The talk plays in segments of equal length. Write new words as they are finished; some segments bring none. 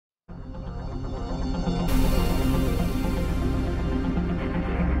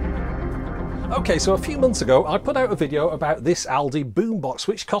Okay, so a few months ago I put out a video about this Aldi Boombox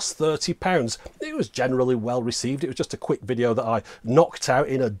which cost £30. It was generally well received. It was just a quick video that I knocked out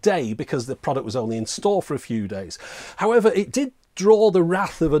in a day because the product was only in store for a few days. However, it did draw the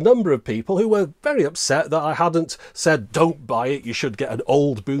wrath of a number of people who were very upset that I hadn't said don't buy it, you should get an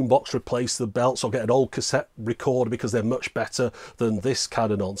old boombox, replace the belts, or get an old cassette recorder because they're much better than this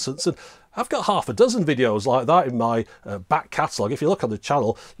kind of nonsense. And I've got half a dozen videos like that in my back catalogue. If you look on the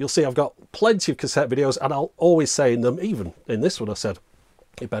channel, you'll see I've got plenty of cassette videos, and I'll always say in them, even in this one I said,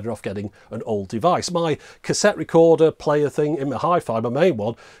 you're better off getting an old device. My cassette recorder player thing in my hi-fi, my main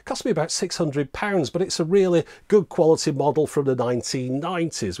one, cost me about £600, but it's a really good quality model from the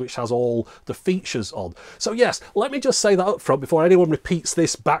 1990s, which has all the features on. So yes, let me just say that up front before anyone repeats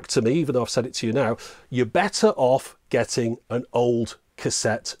this back to me, even though I've said it to you now, you're better off getting an old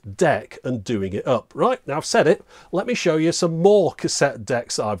cassette deck and doing it up. Right, now I've said it, let me show you some more cassette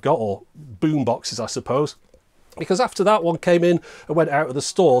decks that I've got, or boom boxes I suppose. Because after that one came in and went out of the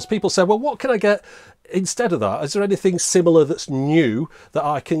stores, people said, well, what can I get instead of that? Is there anything similar that's new that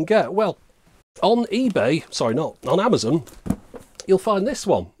I can get? Well, on eBay, sorry, not on Amazon, you'll find this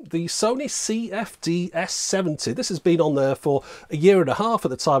one, the Sony CFD S70. This has been on there for a year and a half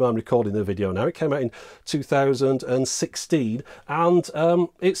at the time I'm recording the video now. It came out in 2016, and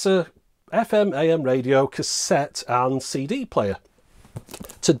it's a FM, AM radio, cassette and CD player.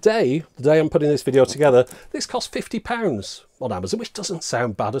 Today, the day I'm putting this video together, this costs £50 on Amazon, which doesn't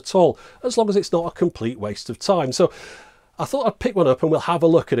sound bad at all, as long as it's not a complete waste of time. So I thought I'd pick one up and we'll have a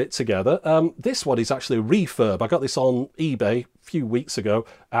look at it together. This one is actually a refurb. I got this on eBay a few weeks ago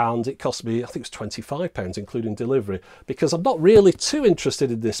and it cost me, I think it was £25 including delivery, because I'm not really too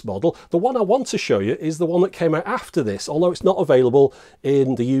interested in this model. The one I want to show you is the one that came out after this, although it's not available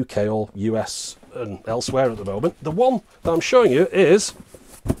in the UK or US and elsewhere at the moment. The one that I'm showing you is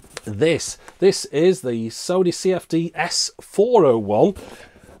this. This is the Sony CFD S401,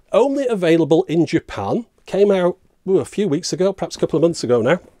 only available in Japan. Came out a few weeks ago, perhaps a couple of months ago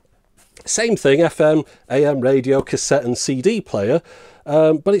now. Same thing, FM, AM radio, cassette and CD player,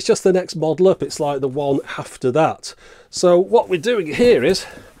 but it's just the next model up. It's like the one after that. So what we're doing here is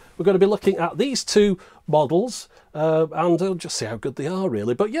we're going to be looking at these two models and I'll just see how good they are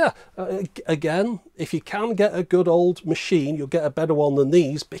really. But yeah, again, if you can get a good old machine, you'll get a better one than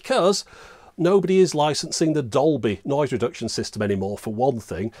these, because nobody is licensing the Dolby noise reduction system anymore, for one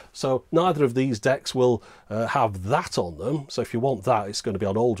thing. So neither of these decks will have that on them. So if you want that, it's going to be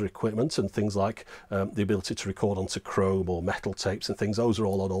on older equipment, and things like the ability to record onto chrome or metal tapes and things, those are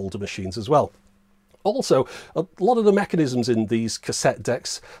all on older machines as well. Also, a lot of the mechanisms in these cassette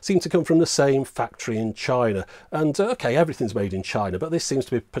decks seem to come from the same factory in China. And okay, everything's made in China, but this seems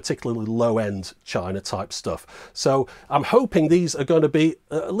to be particularly low-end China type stuff. So I'm hoping these are going to be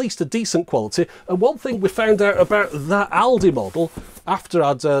at least a decent quality. And one thing we found out about that Aldi model after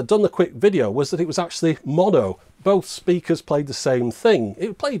I'd done the quick video was that it was actually mono. Both speakers played the same thing.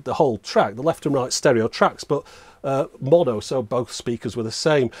 It played the whole track, the left and right stereo tracks, but mono, so both speakers were the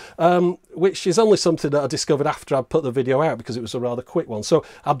same, which is only something that I discovered after I put the video out because it was a rather quick one. So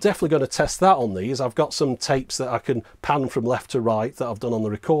I'm definitely going to test that on these. I've got some tapes that I can pan from left to right that I've done on the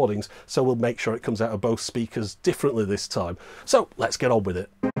recordings, so we'll make sure it comes out of both speakers differently this time. So let's get on with it.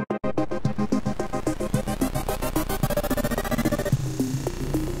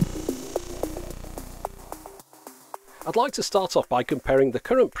 I'd like to start off by comparing the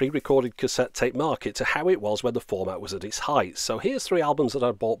current pre-recorded cassette tape market to how it was when the format was at its height. So here's 3 albums that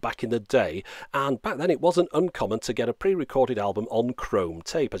I bought back in the day, and back then it wasn't uncommon to get a pre-recorded album on chrome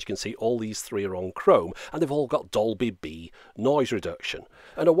tape. As you can see, all these 3 are on chrome, and they've all got Dolby B noise reduction.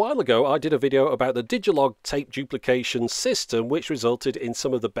 And a while ago I did a video about the Digilog tape duplication system, which resulted in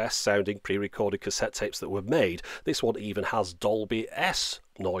some of the best sounding pre-recorded cassette tapes that were made. This one even has Dolby S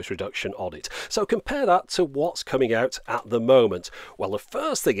noise reduction on it. So compare that to what's coming out at the moment. Well, the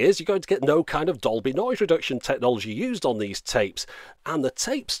first thing is you're going to get no kind of Dolby noise reduction technology used on these tapes, and the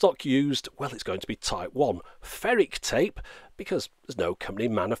tape stock used, well, it's going to be Type 1 ferric tape, because there's no company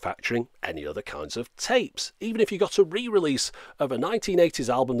manufacturing any other kinds of tapes. Even if you got a re-release of a 1980s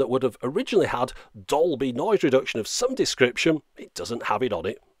album that would have originally had Dolby noise reduction of some description, it doesn't have it on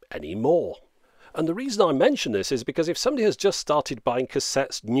it anymore. And the reason I mention this is because if somebody has just started buying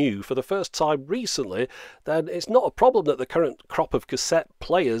cassettes new for the first time recently, then it's not a problem that the current crop of cassette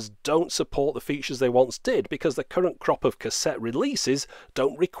players don't support the features they once did, because the current crop of cassette releases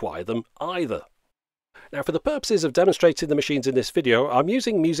don't require them either. Now, for the purposes of demonstrating the machines in this video, I'm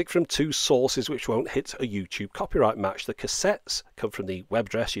using music from two sources which won't hit a YouTube copyright match. The cassettes come from the web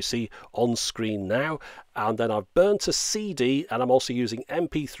address you see on screen now, and then I've burnt a CD, and I'm also using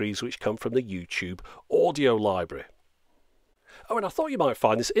MP3s which come from the YouTube audio library. Oh, and I thought you might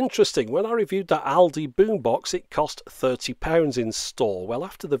find this interesting. When I reviewed that Aldi Boombox, it cost £30 in store. Well,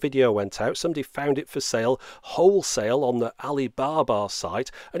 after the video went out, somebody found it for sale wholesale on the Alibaba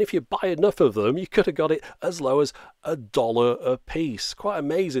site, and if you buy enough of them, you could have got it as low as $1 a piece. Quite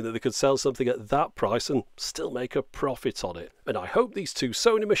amazing that they could sell something at that price and still make a profit on it. And I hope these two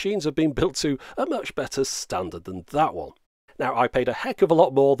Sony machines have been built to a much better standard than that one. Now, I paid a heck of a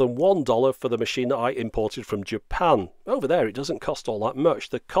lot more than $1 for the machine that I imported from Japan. Over there, it doesn't cost all that much.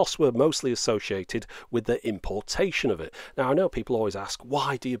 The costs were mostly associated with the importation of it. Now, I know people always ask,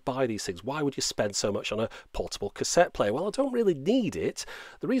 why do you buy these things? Why would you spend so much on a portable cassette player? Well, I don't really need it.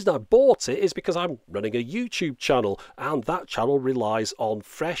 The reason I bought it is because I'm running a YouTube channel, and that channel relies on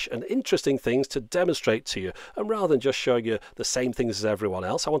fresh and interesting things to demonstrate to you. And rather than just showing you the same things as everyone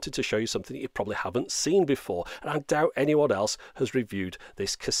else, I wanted to show you something that you probably haven't seen before. And I doubt anyone else has reviewed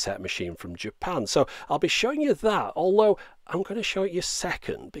this cassette machine from Japan. So I'll be showing you that, although I'm going to show it you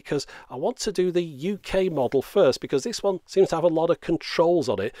second because I want to do the UK model first, because this one seems to have a lot of controls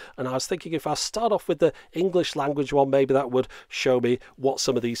on it, and I was thinking if I start off with the English language one, maybe that would show me what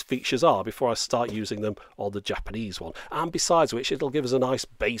some of these features are before I start using them on the Japanese one. And besides which, it'll give us a nice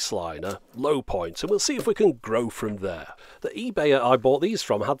baseline, a low point, and we'll see if we can grow from there. The eBayer I bought these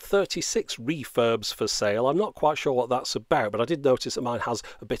from had 36 refurbs for sale. I'm not quite sure what that's about, but I did notice that mine has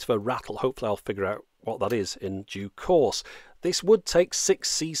a bit of a rattle. Hopefully I'll figure out what that is in due course. This would take 6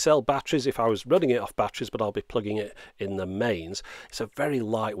 C-cell batteries if I was running it off batteries, but I'll be plugging it in the mains. It's a very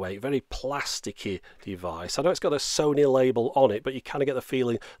lightweight, very plasticky device. I know it's got a Sony label on it, but you kind of get the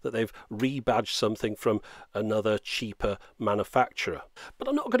feeling that they've rebadged something from another cheaper manufacturer. But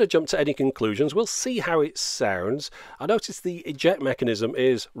I'm not going to jump to any conclusions. We'll see how it sounds. I noticed the eject mechanism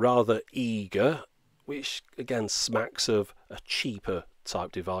is rather eager, which again smacks of a cheaper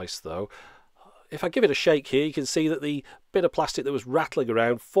type device though. If I give it a shake here, you can see that the bit of plastic that was rattling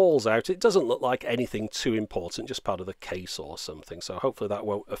around falls out. It doesn't look like anything too important, just part of the case or something, so hopefully that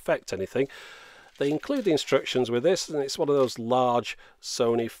won't affect anything. They include the instructions with this, and it's one of those large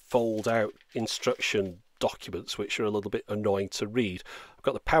Sony fold-out instruction documents which are a little bit annoying to read. I've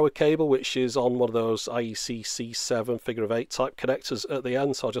got the power cable, which is on one of those IEC C7 figure of 8 type connectors at the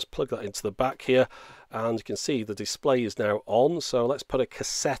end, so I'll just plug that into the back here, and you can see the display is now on. So let's put a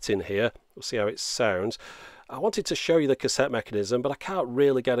cassette in here, we'll see how it sounds. I wanted to show you the cassette mechanism, but I can't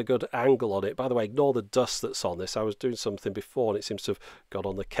really get a good angle on it. By the way, ignore the dust that's on this. I was doing something before and it seems to have got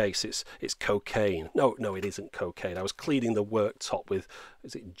on the case. It's cocaine. No, it isn't cocaine. I was cleaning the worktop with,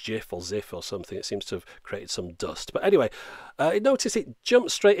 is it Jif or Ziff or something? It seems to have created some dust. But anyway, notice it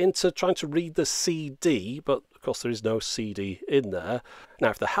jumped straight into trying to read the CD, but of course there is no CD in there. Now,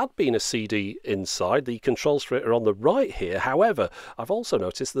 if there had been a CD inside, the controls for it are on the right here. However, I've also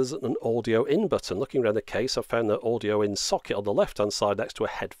noticed there's an audio in button. Looking around the case, I found the audio in socket on the left-hand side next to a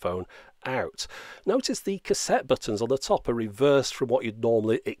headphone out. Notice the cassette buttons on the top are reversed from what you'd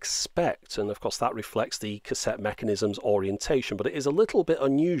normally expect, and of course that reflects the cassette mechanism's orientation, but it is a little bit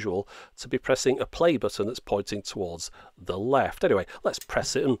unusual to be pressing a play button that's pointing towards the left. Anyway, let's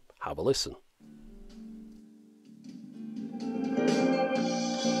press it and have a listen.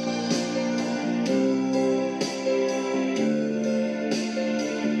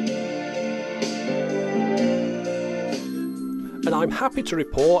 And I'm happy to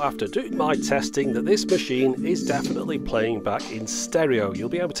report, after doing my testing, that this machine is definitely playing back in stereo. You'll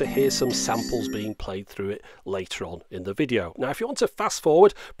be able to hear some samples being played through it later on in the video. Now, if you want to fast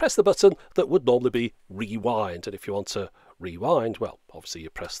forward, press the button that would normally be rewind. And if you want to rewind, well, obviously you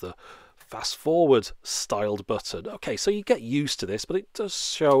press the fast forward styled button. Okay, so you get used to this, but it does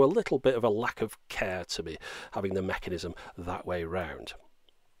show a little bit of a lack of care to me, having the mechanism that way round.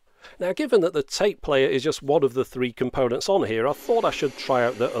 Now, given that the tape player is just one of the 3 components on here, I thought I should try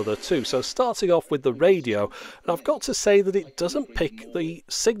out the other 2. So starting off with the radio, and I've got to say that it doesn't pick the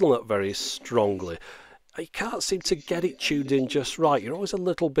signal up very strongly. I can't seem to get it tuned in just right. You're always a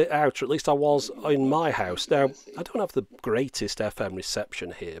little bit out, or at least I was in my house. Now, I don't have the greatest FM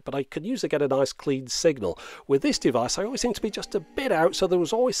reception here, but I could usually get a nice clean signal. With this device, I always seem to be just a bit out, so there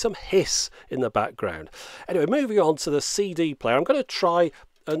was always some hiss in the background. Anyway, moving on to the CD player, I'm going to try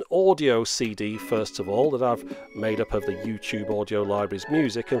an audio CD first of all that I've made up of the YouTube audio library's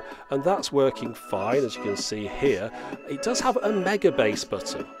music, and that's working fine. As you can see here, it does have a mega bass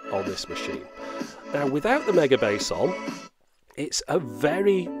button on this machine. Now, without the mega bass on, It's a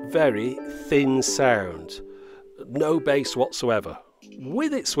very, very thin sound. No bass whatsoever.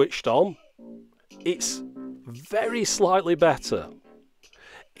 With it switched on, it's very slightly better.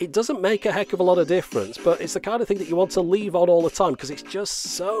 It doesn't make a heck of a lot of difference, but it's the kind of thing that you want to leave on all the time because it's just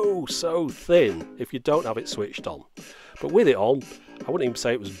so thin if you don't have it switched on. But with it on, I wouldn't even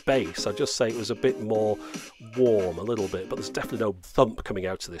say it was bass, I'd just say it was a bit more warm, a little bit, but there's definitely no thump coming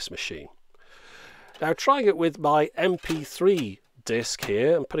out of this machine. Now, trying it with my MP3 disc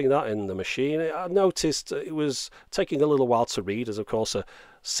here and putting that in the machine, I noticed it was taking a little while to read, as of course a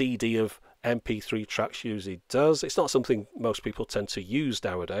CD of MP3 tracks usually does. It's not something most people tend to use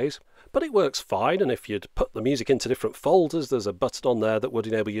nowadays, but it works fine, and if you'd put the music into different folders, there's a button on there that would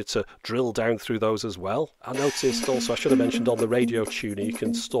enable you to drill down through those as well. I noticed also, I should have mentioned, on the radio tuner you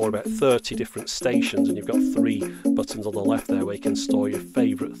can store about 30 different stations, and you've got 3 buttons on the left there where you can store your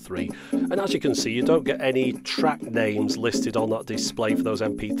favourite 3. And as you can see, you don't get any track names listed on that display for those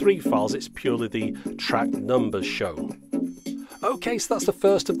MP3 files, it's purely the track numbers shown. Okay, so that's the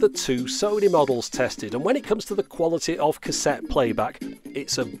first of the 2 Sony models tested, and when it comes to the quality of cassette playback,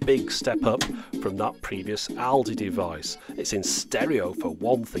 it's a big step up from that previous Aldi device. It's in stereo for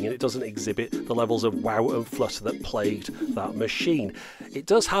one thing, and it doesn't exhibit the levels of wow and flutter that plagued that machine. It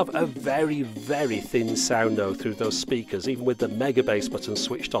does have a very, very thin sound though through those speakers, even with the mega bass button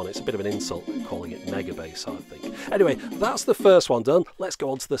switched on. It's a bit of an insult calling it mega bass, I think. Anyway, that's the first one done. Let's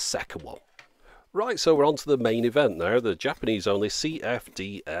go on to the second one. Right, so we're on to the main event now, the Japanese-only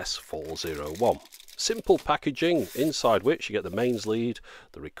CFDS401. Simple packaging, inside which you get the mains lead,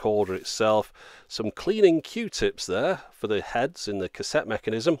 the recorder itself, some cleaning Q-tips there for the heads in the cassette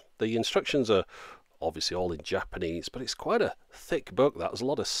mechanism. The instructions are obviously all in Japanese, but it's quite a thick book. There's a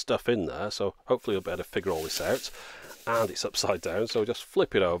lot of stuff in there, so hopefully you'll be able to figure all this out. And it's upside down, so just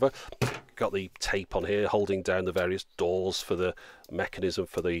flip it over. Got the tape on here holding down the various doors for the mechanism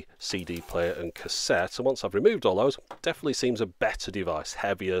for the CD player and cassette, and once I've removed all those, definitely seems a better device,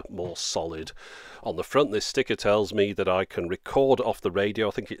 heavier, more solid. On the front, this sticker tells me that I can record off the radio.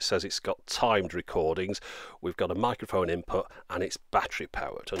 I think it says it's got timed recordings. We've got a microphone input and it's battery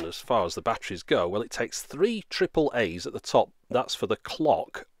powered, and as far as the batteries go, well, it takes 3 AAAs at the top, that's for the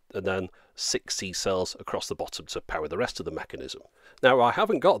clock, and then 6 C-cells across the bottom to power the rest of the mechanism. Now, I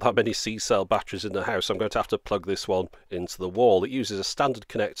haven't got that many C-cell batteries in the house, so I'm going to have to plug this one into the wall. It uses a standard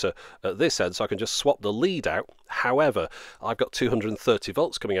connector at this end, so I can just swap the lead out. However, I've got 230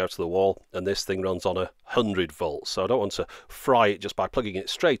 volts coming out of the wall, and this thing runs on 100 volts, so I don't want to fry it just by plugging it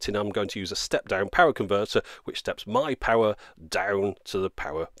straight in. I'm going to use a step-down power converter, which steps my power down to the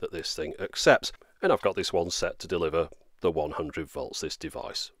power that this thing accepts. And I've got this one set to deliver the 100 volts this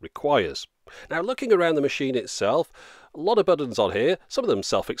device requires. Now, looking around the machine itself, a lot of buttons on here, some of them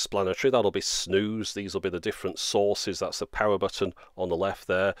self-explanatory. That'll be snooze, these will be the different sources, that's the power button on the left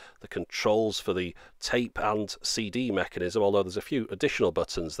there, the controls for the tape and CD mechanism, although there's a few additional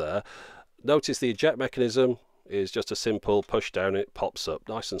buttons there. Notice the eject mechanism is just a simple push down, it pops up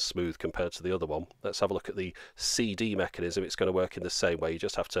nice and smooth compared to the other one. Let's have a look at the CD mechanism. It's going to work in the same way. You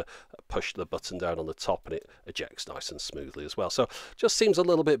just have to push the button down on the top and it ejects nice and smoothly as well. So just seems a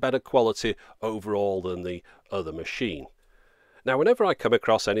little bit better quality overall than the other machine. Now, whenever I come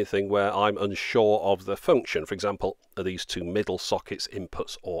across anything where I'm unsure of the function, for example, are these 2 middle sockets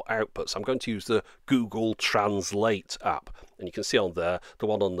inputs or outputs, I'm going to use the Google Translate app. And you can see on there, the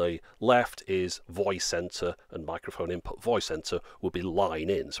one on the left is voice enter and microphone input. Voice enter will be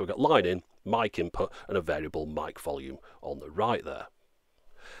line in. So we've got line in, mic input, and a variable mic volume on the right there.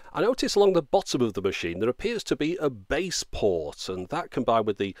 I notice along the bottom of the machine there appears to be a bass port, and that combined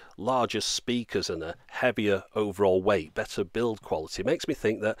with the larger speakers and a heavier overall weight, better build quality, makes me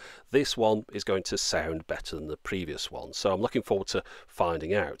think that this one is going to sound better than the previous one. So I'm looking forward to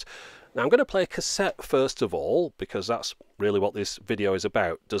finding out. Now, I'm going to play a cassette first of all, because that's really what this video is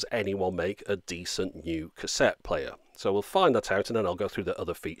about. Does anyone make a decent new cassette player? So we'll find that out, and then I'll go through the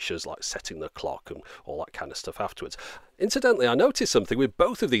other features like setting the clock and all that kind of stuff afterwards. Incidentally, I noticed something with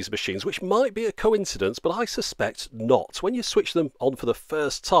both of these machines which might be a coincidence, but I suspect not. When you switch them on for the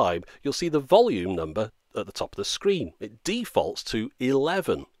first time, you'll see the volume number at the top of the screen. It defaults to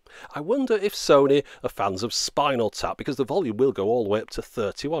 11. I wonder if Sony are fans of Spinal Tap, because the volume will go all the way up to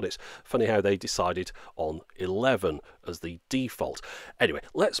 31. It's funny how they decided on 11 as the default. Anyway,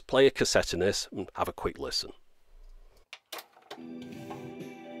 let's play a cassette in this and have a quick listen.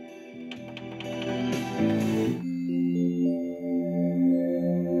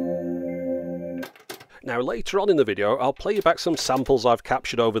 Now, later on in the video, I'll play you back some samples I've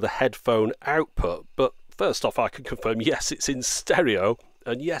captured over the headphone output, but first off, I can confirm, yes, it's in stereo,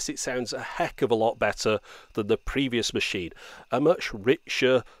 And yes, it sounds a heck of a lot better than the previous machine. A much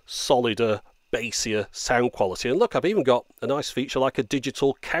richer, solider, bassier sound quality. And look, I've even got a nice feature like a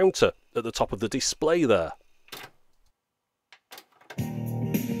digital counter at the top of the display there.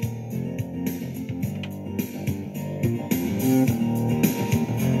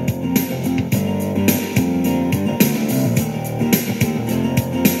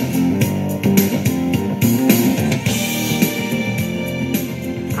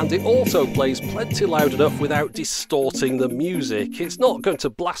 And it also plays plenty loud enough without distorting the music. It's not going to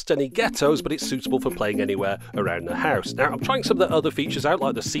blast any ghettos, but it's suitable for playing anywhere around the house. Now, I'm trying some of the other features out,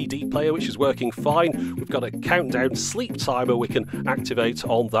 like the CD player, which is working fine. We've got a countdown sleep timer we can activate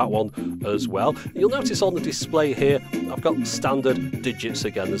on that one as well. You'll notice on the display here, I've got standard digits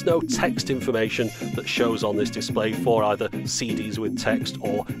again. There's no text information that shows on this display for either CDs with text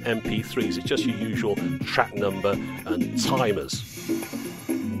or MP3s. It's just your usual track number and timers.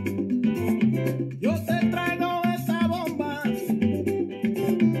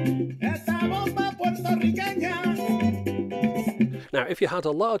 Now, if you had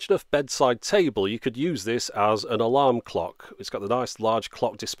a large enough bedside table, you could use this as an alarm clock. It's got the nice large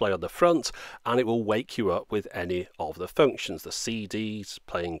clock display on the front, and it will wake you up with any of the functions. The CDs,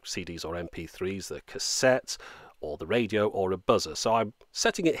 playing CDs or MP3s, the cassette, or the radio, or a buzzer. So I'm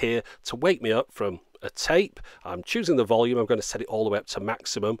setting it here to wake me up from a tape. I'm choosing the volume. I'm going to set it all the way up to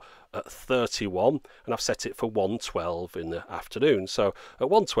maximum at 31, and I've set it for 1:12 in the afternoon. So at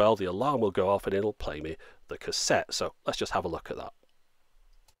 1:12 the alarm will go off and it'll play me the cassette. So let's just have a look at that.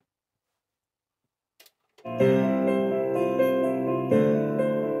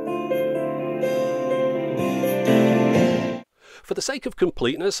 For the sake of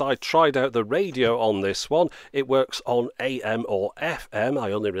completeness, I tried out the radio on this one. It works on AM or FM.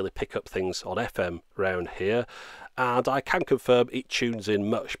 I only really pick up things on FM around here. And I can confirm it tunes in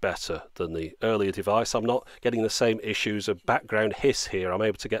much better than the earlier device. I'm not getting the same issues of background hiss here. I'm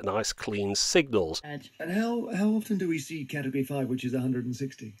able to get nice clean signals. And how often do we see category 5, which is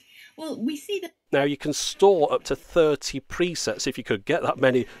 160? Well, we see that. Now, you can store up to 30 presets if you could get that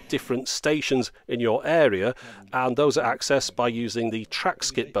many different stations in your area, and those are accessed by using the track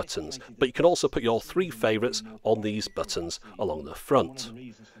skip buttons. But you can also put your 3 favourites on these buttons along the front.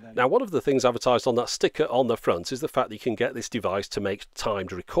 Now, one of the things advertised on that sticker on the front is the fact that you can get this device to make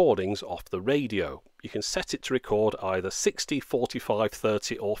timed recordings off the radio. You can set it to record either 60, 45,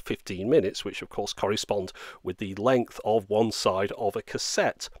 30 or 15 minutes, which of course correspond with the length of one side of a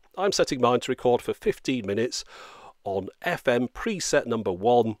cassette. I'm setting mine to record for 15 minutes on FM preset number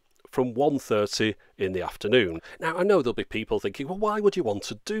 1 from 1:30 in the afternoon. Now, I know there'll be people thinking, well, why would you want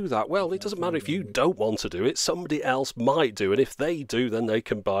to do that? Well, it doesn't matter if you don't want to do it, somebody else might do, and if they do, then they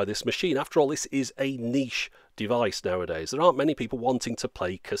can buy this machine. After all, this is a niche device nowadays. There aren't many people wanting to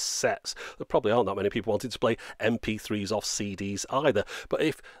play cassettes. There probably aren't that many people wanting to play MP3s off CDs either. But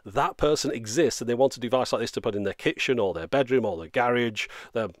if that person exists and they want a device like this to put in their kitchen or their bedroom or their garage,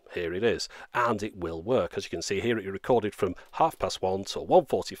 then here it is. And it will work. As you can see here, it recorded from 1:30 till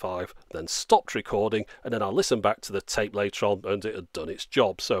 1:45, then stopped recording, and then I listened back to the tape later on and it had done its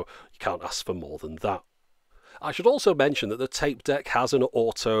job. So you can't ask for more than that. I should also mention that the tape deck has an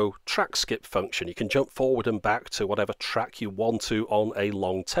auto track skip function. You can jump forward and back to whatever track you want to on a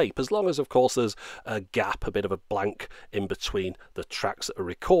long tape, as long as, of course, there's a gap, a bit of a blank in between the tracks that are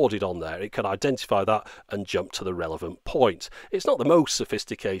recorded on there. It can identify that and jump to the relevant point. It's not the most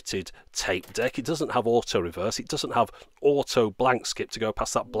sophisticated tape deck. It doesn't have auto reverse. It doesn't have auto blank skip to go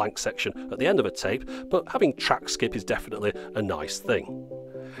past that blank section at the end of a tape, but having track skip is definitely a nice thing.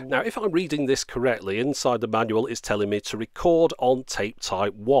 Now, if I'm reading this correctly, inside the manual is telling me to record on tape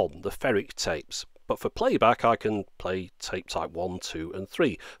type 1, the ferric tapes. But for playback, I can play tape type 1, 2 and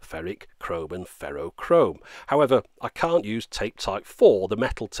 3, ferric, chrome and ferrochrome. However, I can't use tape type 4, the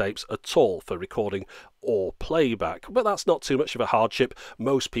metal tapes, at all for recording or playback. But that's not too much of a hardship.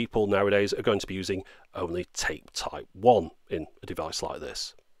 Most people nowadays are going to be using only tape type 1 in a device like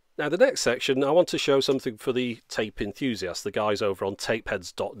this. Now, the next section, I want to show something for the tape enthusiasts, the guys over on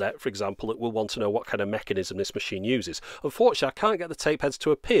tapeheads.net, for example, that will want to know what kind of mechanism this machine uses. Unfortunately, I can't get the tape heads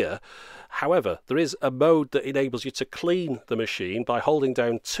to appear. However, there is a mode that enables you to clean the machine by holding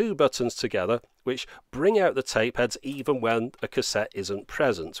down 2 buttons together which bring out the tape heads even when a cassette isn't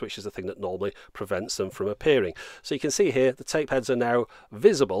present, which is the thing that normally prevents them from appearing. So you can see here the tape heads are now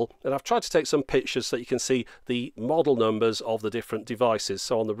visible, and I've tried to take some pictures so that you can see the model numbers of the different devices.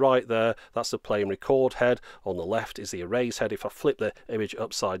 So on the right there, that's the play and record head. On the left is the erase head. If I flip the image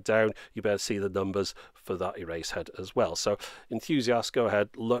upside down, you better see the numbers for that erase head as well. So enthusiasts, go ahead,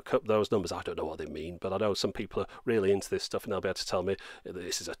 look up those numbers. I don't know what they mean, but I know some people are really into this stuff and they'll be able to tell me that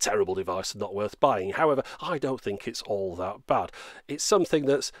this is a terrible device and not worth buying. However, I don't think it's all that bad. It's something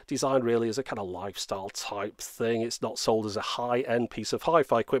that's designed really as a kind of lifestyle type thing. It's not sold as a high-end piece of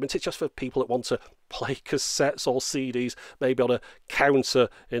hi-fi equipment. It's just for people that want to play cassettes or CDs, maybe on a counter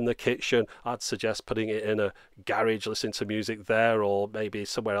in the kitchen. I'd suggest putting it in a garage, listening to music there, or maybe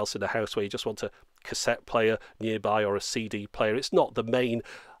somewhere else in the house where you just want a cassette player nearby or a CD player. It's not the main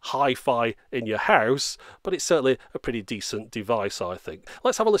hi-fi in your house, but it's certainly a pretty decent device, I think.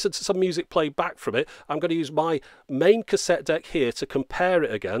 Let's have a listen to some music played back from it. I'm going to use my main cassette deck here to compare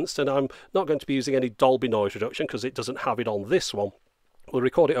it against, and I'm not going to be using any Dolby noise reduction because it doesn't have it on this one. We'll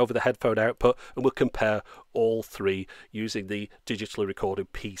record it over the headphone output and we'll compare all three using the digitally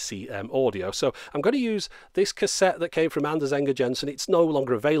recorded PCM audio. So I'm going to use this cassette that came from Anders Enger Jensen. It's no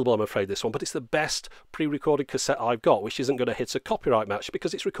longer available, I'm afraid, this one, but it's the best pre-recorded cassette I've got, which isn't going to hit a copyright match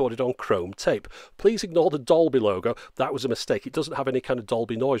because it's recorded on chrome tape. Please ignore the Dolby logo. That was a mistake. It doesn't have any kind of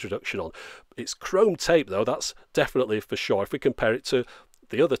Dolby noise reduction on. It's chrome tape though, that's definitely for sure. If we compare it to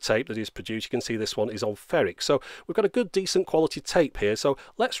the other tape that is produced, you can see this one is on ferric. So we've got a good decent quality tape here. So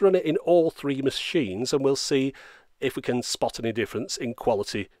let's run it in all three machines and we'll see if we can spot any difference in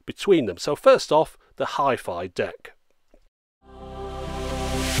quality between them. So first off, the hi-fi deck.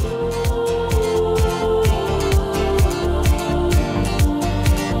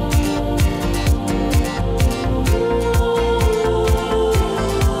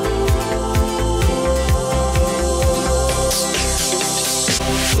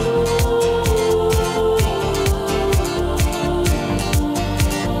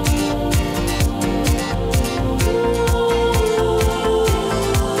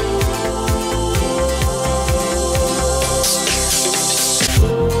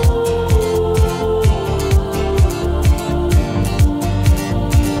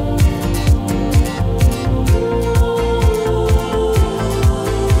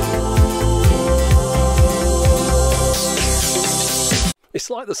 It's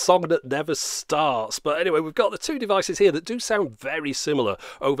like the song that never starts. But anyway, we've got the two devices here that do sound very similar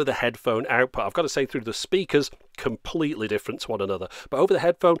over the headphone output. I've got to say, through the speakers, completely different to one another. But over the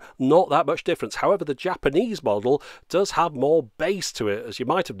headphone, not that much difference. However, the Japanese model does have more bass to it, as you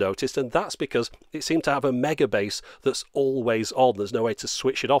might have noticed, and that's because it seemed to have a mega bass that's always on. There's no way to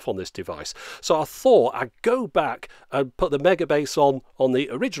switch it off on this device. So I thought I'd go back and put the mega bass on the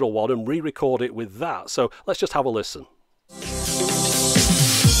original one and re-record it with that. So let's just have a listen.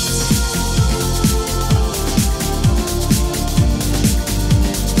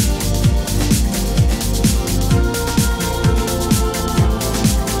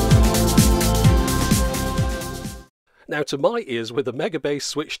 Now, to my ears, with the mega bass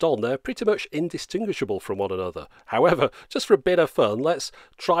switched on, they're pretty much indistinguishable from one another. However, just for a bit of fun, let's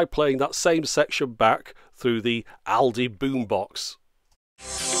try playing that same section back through the Aldi Boombox.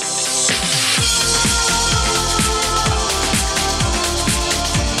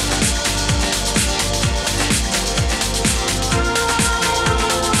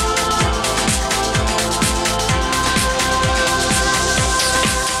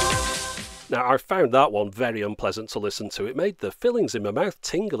 Now, I found that one very unpleasant to listen to. It made the fillings in my mouth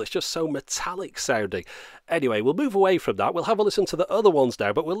tingle. It's just so metallic sounding. Anyway, we'll move away from that. We'll have a listen to the other ones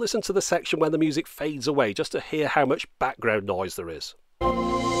now, but we'll listen to the section when the music fades away, just to hear how much background noise there is.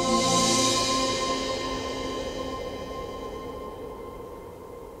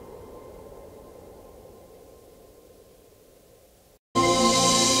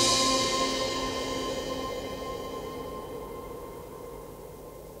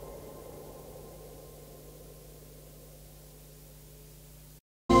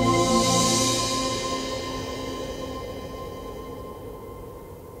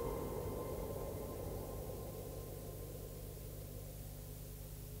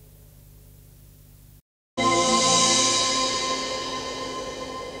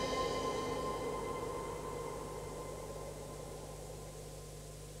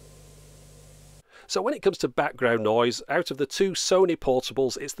 So when it comes to background noise, out of the two Sony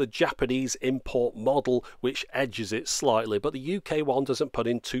portables, it's the Japanese import model which edges it slightly, but the UK one doesn't put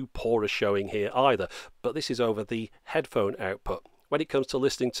in too poor a showing here either. But this is over the headphone output. When it comes to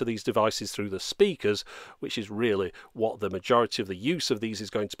listening to these devices through the speakers, which is really what the majority of the use of these is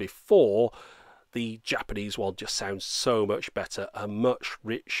going to be for, the Japanese one just sounds so much better, a much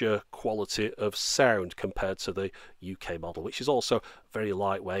richer quality of sound compared to the UK model, which is also very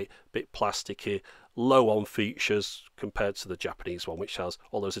lightweight, bit plasticky, low on features compared to the Japanese one, which has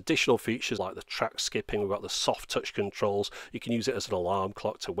all those additional features like the track skipping. We've got the soft touch controls. You can use it as an alarm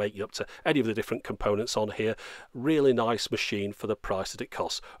clock to wake you up to any of the different components on here. Really nice machine for the price that it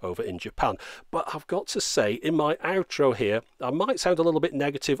costs over in Japan. But I've got to say, in my outro here, I might sound a little bit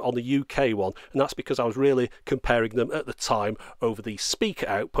negative on the UK one, and that's because I was really comparing them at the time over the speaker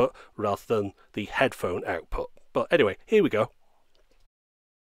output rather than the headphone output. But anyway, here we go.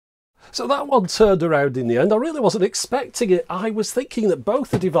 So that one turned around in the end. I really wasn't expecting it. I was thinking that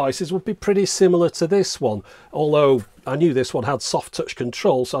both the devices would be pretty similar to this one, although I knew this one had soft touch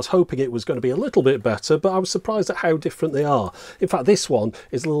control, so I was hoping it was going to be a little bit better, but I was surprised at how different they are. In fact, this one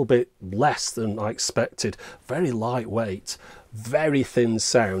is a little bit less than I expected. Very lightweight, very thin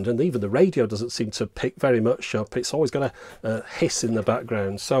sound, and even the radio doesn't seem to pick very much up. It's always got a hiss in the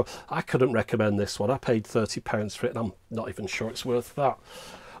background, so I couldn't recommend this one. I paid £30 for it, and I'm not even sure it's worth that.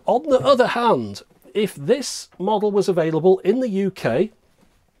 On the other hand, if this model was available in the UK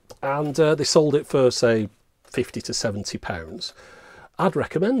and they sold it for, say, £50 to £70, I'd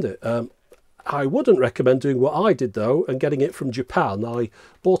recommend it. I wouldn't recommend doing what I did, though, and getting it from Japan. I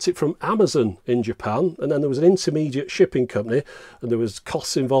bought it from Amazon in Japan, and then there was an intermediate shipping company, and there was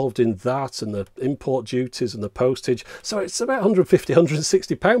costs involved in that, and the import duties and the postage. So it's about £150,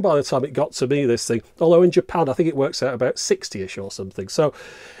 £160 by the time it got to me, this thing. Although in Japan, I think it works out about 60-ish or something. So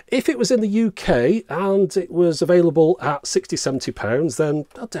if it was in the UK and it was available at £60, £70, then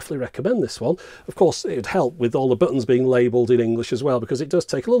I'd definitely recommend this one. Of course, it would help with all the buttons being labelled in English as well, because it does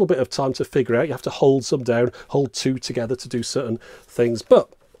take a little bit of time to figure out. You have to hold some down, hold two together to do certain things. But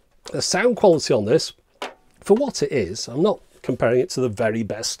the sound quality on this, for what it is, I'm not comparing it to the very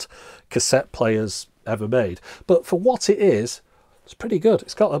best cassette players ever made, but for what it is, it's pretty good.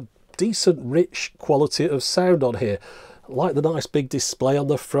 It's got a decent, rich quality of sound on here. I like the nice big display on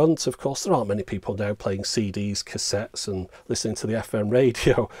the front. Of course, there aren't many people now playing CDs, cassettes and listening to the FM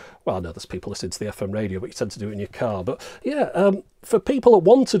radio. Well, I know there's people listening to the FM radio, but you tend to do it in your car. But yeah, for people that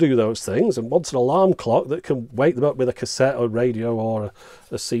want to do those things and want an alarm clock that can wake them up with a cassette or radio or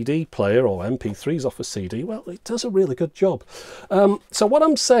a CD player or MP3s off a CD, well, it does a really good job. So what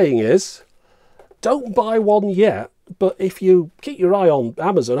I'm saying is, don't buy one yet, but if you keep your eye on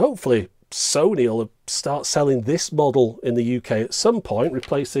Amazon, hopefully Sony will start selling this model in the UK at some point,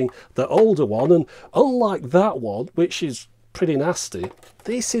 replacing the older one. And unlike that one, which is pretty nasty,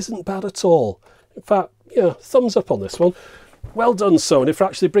 this isn't bad at all. In fact, yeah, thumbs up on this one. Well done, Sony, for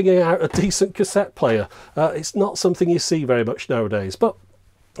actually bringing out a decent cassette player. It's not something you see very much nowadays. But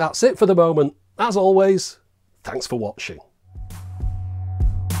that's it for the moment. As always, thanks for watching.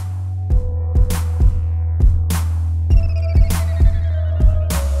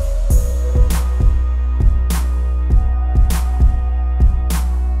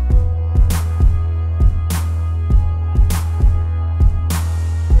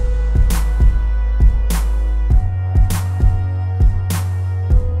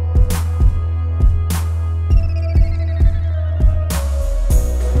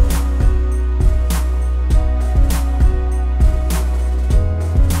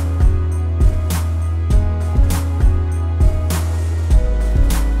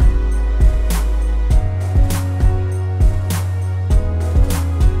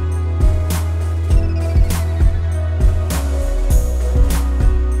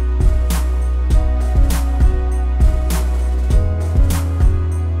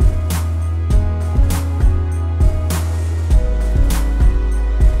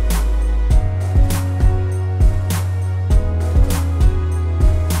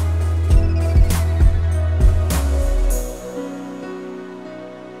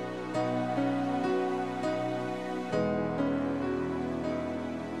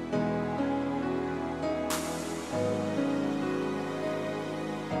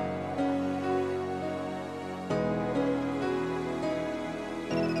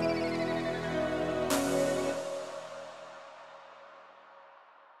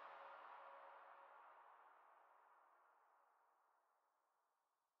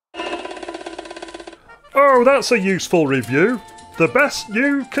 Oh, that's a useful review. The best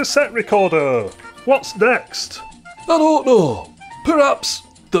new cassette recorder. What's next? I don't know. Perhaps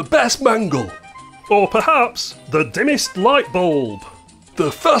the best mangle. Or perhaps the dimmest light bulb.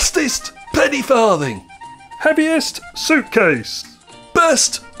 The fastest penny farthing. Heaviest suitcase.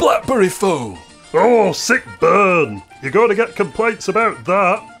 Best BlackBerry phone. Oh, sick burn. You're going to get complaints about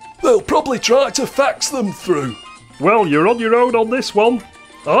that. They'll probably try to fax them through. Well, you're on your own on this one.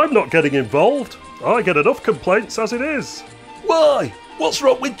 I'm not getting involved. I get enough complaints as it is. Why? What's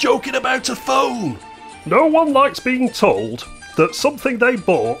wrong with joking about a phone? No one likes being told that something they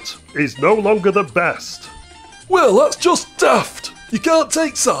bought is no longer the best. Well, that's just daft. You can't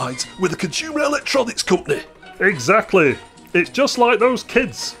take sides with a consumer electronics company. Exactly. It's just like those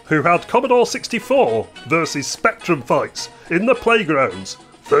kids who had Commodore 64 versus Spectrum fights in the playgrounds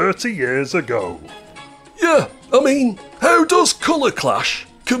 30 years ago. Yeah, I mean, how does Colour Clash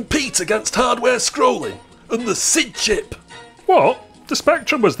compete against hardware scrolling and the SID chip? What? The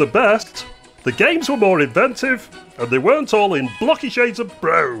Spectrum was the best. The games were more inventive and they weren't all in blocky shades of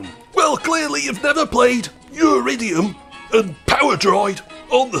brown. Well, clearly you've never played Uridium and Power Droid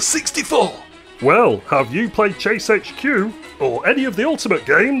on the 64. Well, have you played Chase HQ or any of the Ultimate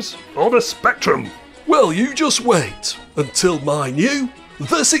games on a Spectrum? Well, you just wait until my new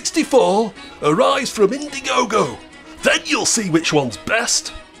The 64 arrives from Indiegogo. Then you'll see which one's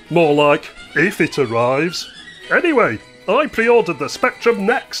best. More like, if it arrives. Anyway, I pre-ordered the Spectrum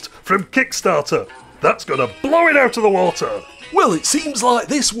Next from Kickstarter. That's gonna blow it out of the water. Well, it seems like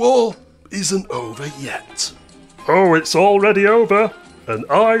this war isn't over yet. Oh, it's already over, and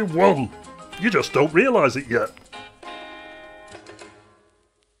I won. You just don't realise it yet.